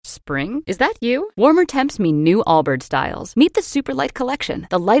spring. Is that you? Warmer temps mean new Allbirds styles. Meet the Superlight Collection,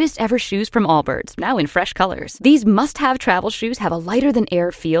 the lightest ever shoes from Allbirds, now in fresh colors. These must-have travel shoes have a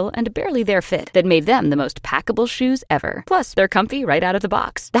lighter-than-air feel and a barely-there fit that made them the most packable shoes ever. Plus, they're comfy right out of the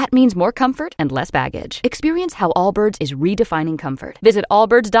box. That means more comfort and less baggage. Experience how Allbirds is redefining comfort. Visit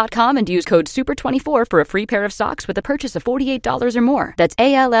allbirds.com and use code SUPER24 for a free pair of socks with a purchase of $48 or more. That's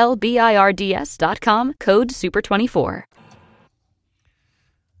ALLBIRDS.com, code SUPER24.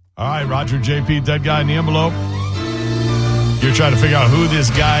 All right, Roger JP, dead guy in the envelope. You're trying to figure out who this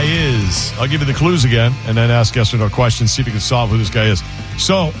guy is. I'll give you the clues again and then ask yes or no questions, see if you can solve who this guy is.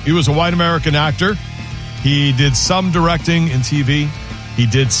 So, he was a white American actor. He did some directing in TV. He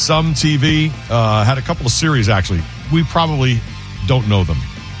did some TV, had a couple of series, actually. We probably don't know them.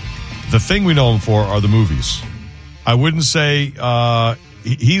 The thing we know him for are the movies. I wouldn't say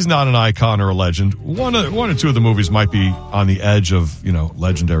he's not an icon or a legend. One or two of the movies might be on the edge of,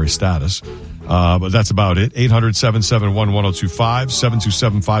 legendary status. But that's about it.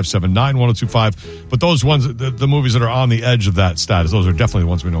 800-771-1025, 727-579-1025. But those ones, the movies that are on the edge of that status, those are definitely the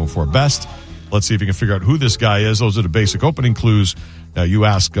ones we know him for best. Let's see if you can figure out who this guy is. Those are the basic opening clues. Now, you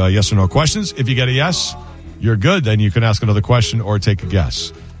ask yes or no questions. If you get a yes, you're good. Then you can ask another question or take a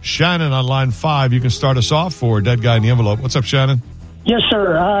guess. Shannon on line 5, you can start us off for Dead Guy in the Envelope. What's up, Shannon? Yes,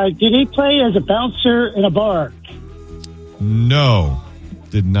 sir. Did he play as a bouncer in a bar? No,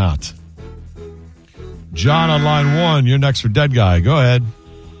 did not. John on line 1, you're next for Dead Guy. Go ahead.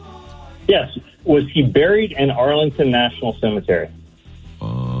 Yes. Was he buried in Arlington National Cemetery?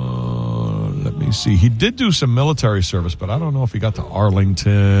 Let me see. He did do some military service, but I don't know if he got to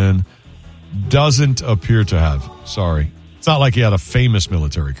Arlington. Doesn't appear to have. Sorry. It's not like he had a famous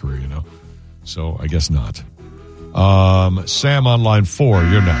military career, So I guess not. Sam on line 4,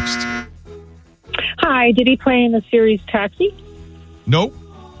 you're next. Hi, did he play in the series Taxi? Nope,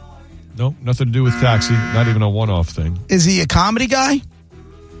 nothing to do with Taxi. Not even a one-off thing. Is he a comedy guy?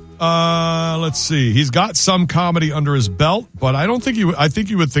 Let's see. He's got some comedy under his belt, but I don't think I think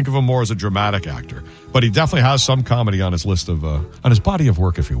you would think of him more as a dramatic actor. But he definitely has some comedy on his list of, on his body of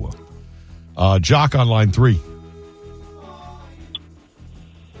work, if you will. Jock on line 3.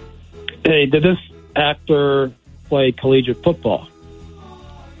 Hey, did this actor play collegiate football?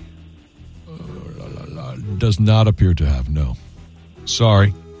 Does not appear to have, no.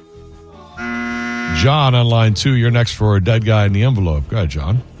 Sorry. John on line 2, you're next for a Dead Guy in the Envelope. Go ahead,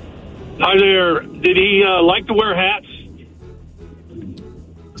 John. Hi there. Did he like to wear hats?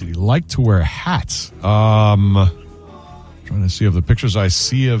 Did he like to wear hats? Trying to see if the pictures I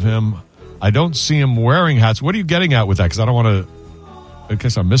see of him, I don't see him wearing hats. What are you getting at with that? Because I don't want to, in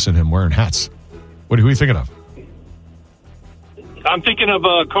case I'm missing him wearing hats. Who are you thinking of? I'm thinking of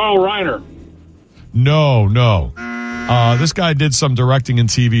Carl Reiner. No. This guy did some directing in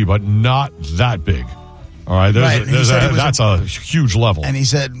TV, but not that big. All right, that's a huge level. And he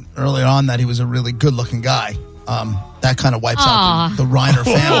said earlier on that he was a really good-looking guy. That kind of wipes out the Reiner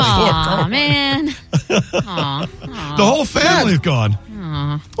family. Aw, man. Aww. The whole family's gone.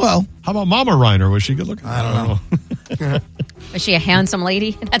 Aww. Well, how about Mama Reiner? Was she good looking? I don't know. Was she a handsome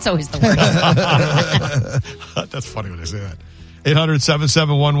lady? That's always the worst. That's funny when they say that.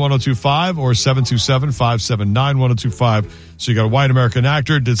 800-771-1025 or 727-579-1025. So you got a white American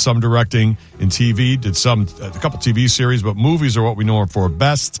actor, did some directing in TV, did a couple TV series, but movies are what we know him for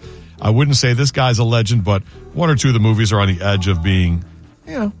best. I wouldn't say this guy's a legend, but one or two of the movies are on the edge of being,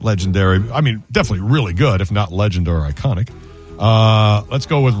 legendary. I mean, definitely really good, if not legend or iconic. Let's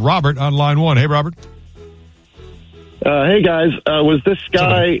go with Robert on line 1. Hey, Robert. Hey, guys. Was this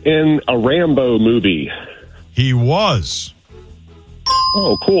guy in a Rambo movie? He was.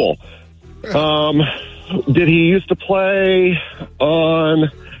 Oh, cool. Did he used to play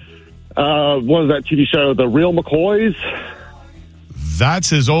on, what was that TV show, The Real McCoys? That's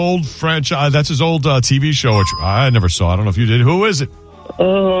his old franchise. That's his old TV show, which I never saw. I don't know if you did. Who is it?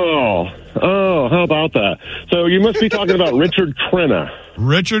 Oh, how about that? So you must be talking about Richard Crenna.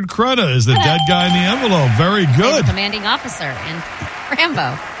 Richard Crenna is the dead guy in the envelope. Very good. Commanding officer in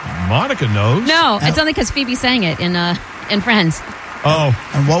Rambo. Monica knows. No, it's only because Phoebe sang it in Friends. Oh.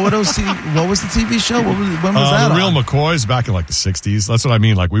 And what was the TV show? When was that The Real on? McCoys back in like the 60s. That's what I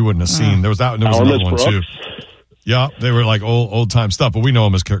mean. Like we wouldn't have seen. There was that. There was another one too. Yeah, they were like old time stuff, but we know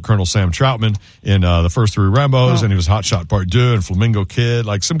him as Colonel Sam Troutman in the first 3 Rambos, and he was Hot Shot Part 2 and Flamingo Kid,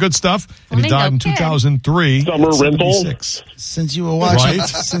 like some good stuff. And he died in 2003. Summer Rental. Since you were watching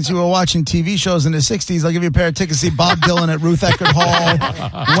TV shows in the 60s, I'll give you a pair of tickets to see Bob Dylan at Ruth Eckerd Hall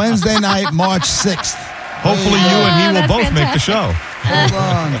Wednesday night, March 6th. Hopefully you and he will both make the show. Hold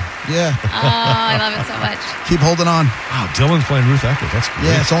on. Yeah. Oh, I love it so much. Keep holding on. Wow, Dylan's playing Ruth Eckerd. That's great.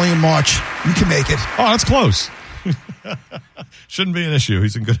 Yeah, it's only in March. You can make it. Oh, that's close. Shouldn't be an issue.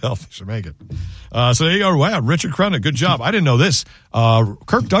 He's in good health. He should make it. So there you go. Wow, Richard Crenna, good job. I didn't know this.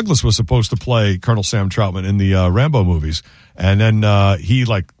 Kirk Douglas was supposed to play Colonel Sam Troutman in the Rambo movies, and then he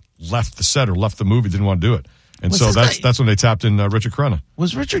left the set or left the movie, didn't want to do it, and so that's when they tapped in Richard Crenna.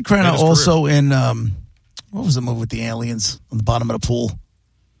 Was Richard Crenna also in what was the movie with the aliens on the bottom of the pool?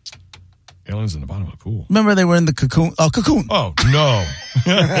 Aliens in the bottom of the pool. Remember they were in the Cocoon? Oh, Cocoon. Oh, no.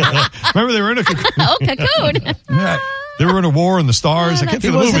 Remember they were in a Cocoon? Oh, Cocoon. Right. They were in a War in the Stars. I can't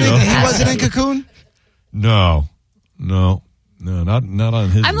think of the movie, though. He wasn't in Cocoon? No, not on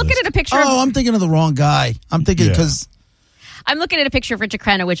his I'm looking list. at a picture. Oh, I'm thinking of the wrong guy. I'm thinking because... I'm looking at a picture of Richard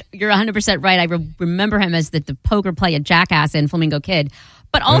Crenna, which you're 100% right. I remember him as the poker player Jackass in Flamingo Kid.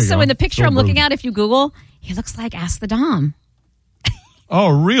 But also in the picture I'm looking at, if you Google, he looks like Ask the Dom. Oh,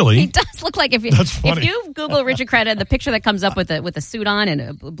 really? He does look like if funny. you Google Richard Crenna, the picture that comes up with a suit on and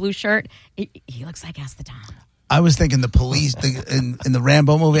a blue shirt, he looks like Ask the Dom. I was thinking the police in the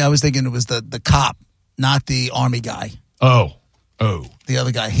Rambo movie. I was thinking it was the cop, not the army guy. Oh, the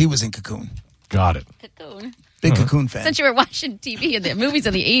other guy. He was in Cocoon. Got it. Cocoon. Big Cocoon fan. Since you were watching TV in the movies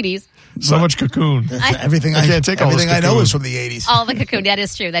in the 80s. So much Cocoon. Everything I can't take all everything this I know Cocoon. is from the 80s. All the Cocoon. That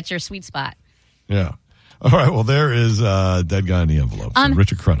is true. That's your sweet spot. Yeah. All right. Well, there is Dead Guy in the Envelope. So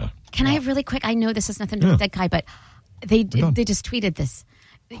Richard Crenna. Can I really quick? I know this has nothing to do with Dead Guy, but they just tweeted this.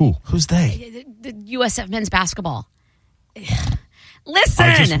 Who? Who's they? The USF men's basketball.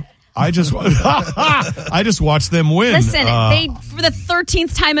 Listen. I just watched them win. Listen, they for the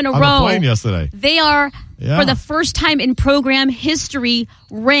 13th time in a on row. the plane yesterday. They are for the first time in program history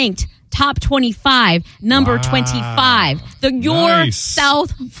ranked top 25, number 25. Your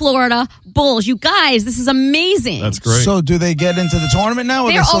South Florida Bulls. You guys, this is amazing. That's great. So do they get into the tournament now,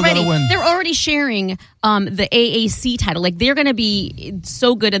 or they're still going to win? They're already sharing the AAC title. Like they're going to be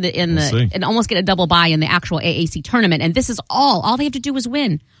so good and almost get a double bye in the actual AAC tournament. And this is all they have to do is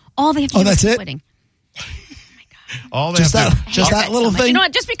win. All they have to do is keep winning. All just that little thing. You know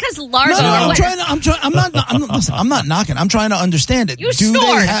what? Just because Largo. No, I'm not knocking. I'm trying to understand it.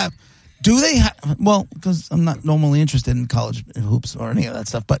 Do they have? Well, because I'm not normally interested in college hoops or any of that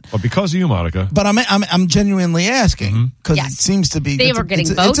stuff, but because of you, Monica. But I'm genuinely asking because it seems to be they were getting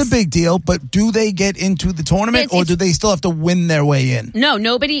votes. It's a big deal, but do they get into the tournament or do they still have to win their way in? No,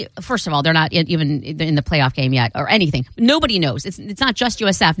 nobody. First of all, they're not even in the playoff game yet or anything. Nobody knows. It's not just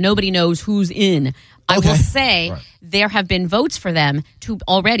USF. Nobody knows who's in. I will say there have been votes for them to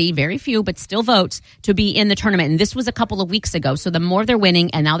already, very few, but still votes to be in the tournament. And this was a couple of weeks ago. So the more they're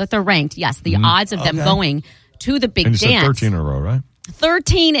winning, and now that they're ranked, yes, the odds of them going to the big dance. And you said 13 in a row, right?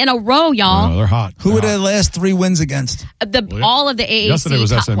 13 in a row, y'all. No, they're hot. Who were their last 3 wins against? All of the AAC Yesterday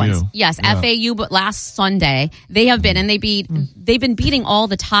was top SMU. ones. Yes, FAU, but last Sunday they have been, and they've been beating all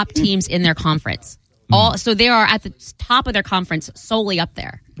the top teams in their conference. So they are at the top of their conference, solely up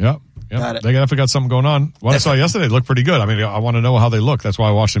there. Yep. They definitely got something going on. What I saw yesterday looked pretty good. I mean, I want to know how they look. That's why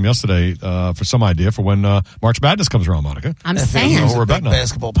I watched them yesterday for some idea for when March Madness comes around, Monica. I'm saying. It's a big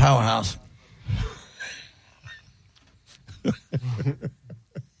basketball powerhouse.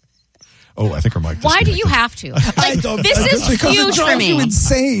 Oh, I think our mic. Why do you have to? This is huge for me. You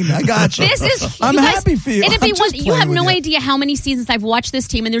insane. I got you. This is. I'm happy for you. You have no idea how many seasons I've watched this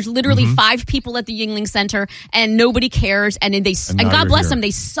team, and there's literally 5 people at the Yuengling Center, and nobody cares. And God bless them,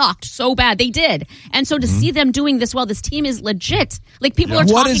 they sucked so bad. They did. And so to see them doing this well, this team is legit. Like people are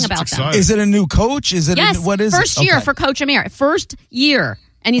talking about them. Is it a new coach? Is it? Yes. What is first it? year for Coach Amir. First year.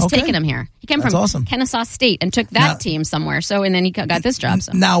 And he's taking him here. He came from Kennesaw State and took that team somewhere. So, and then he got this job.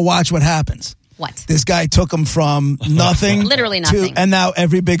 So now watch what happens. What? This guy took him from nothing, literally nothing, and now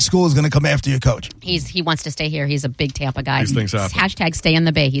every big school is going to come after your coach. He wants to stay here. He's a big Tampa guy. These things happen. Hashtag stay in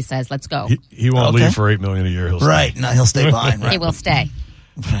the Bay. He says, "Let's go." He won't leave for $8 million a year. He'll stay. Right? No, he'll stay behind. Right. He will stay.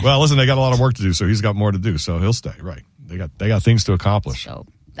 Well, listen, they got a lot of work to do, so he's got more to do. So he'll stay. Right? They got things to accomplish. So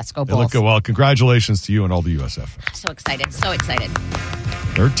let's go, Bulls. Look good. Well, congratulations to you and all the USF. I'm so excited. So excited.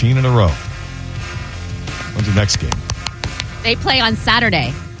 13 in a row. When's the next game? They play on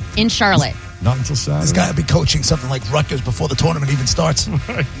Saturday in Charlotte. Not until Saturday. This guy will be coaching something like Rutgers before the tournament even starts.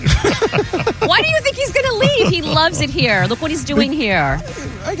 Why do you think he's going to leave? He loves it here. Look what he's doing here.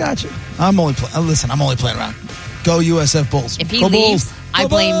 I got you. I'm only playing around. Go USF Bulls. If he Go leaves,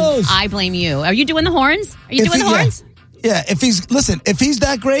 Bulls. I blame you. Are you doing the horns? Are you doing the horns? Yeah, if he's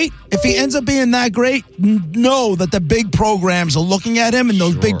that great, if he ends up being that great, know that the big programs are looking at him, and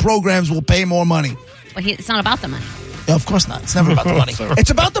those big programs will pay more money. But it's not about the money. Yeah, of course not. It's never about the money.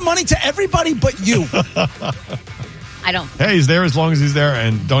 It's about the money to everybody but you. I don't. Hey, he's there as long as he's there,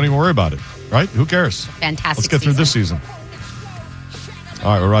 and don't even worry about it. Right? Who cares? Fantastic. Let's get through this season.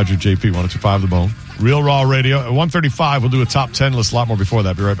 All right, we're Roger JP, 102.5 The Bone. Real Raw Radio. At 1:35, we'll do a top 10 list. A lot more before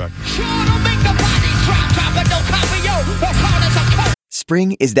that. Be right back.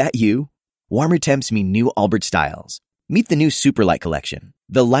 Spring, is that you? Warmer temps mean new Allbirds styles. Meet the new Superlight collection,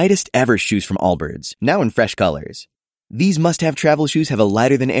 the lightest ever shoes from Allbirds, now in fresh colors. These must-have travel shoes have a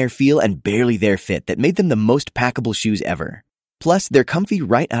lighter-than-air feel and barely-there fit that made them the most packable shoes ever. Plus, they're comfy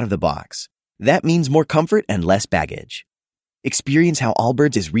right out of the box. That means more comfort and less baggage. Experience how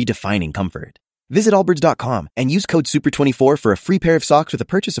Allbirds is redefining comfort. Visit allbirds.com and use code SUPER24 for a free pair of socks with a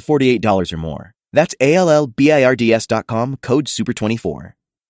purchase of $48 or more. That's ALLBIRDS.com, code SUPER24.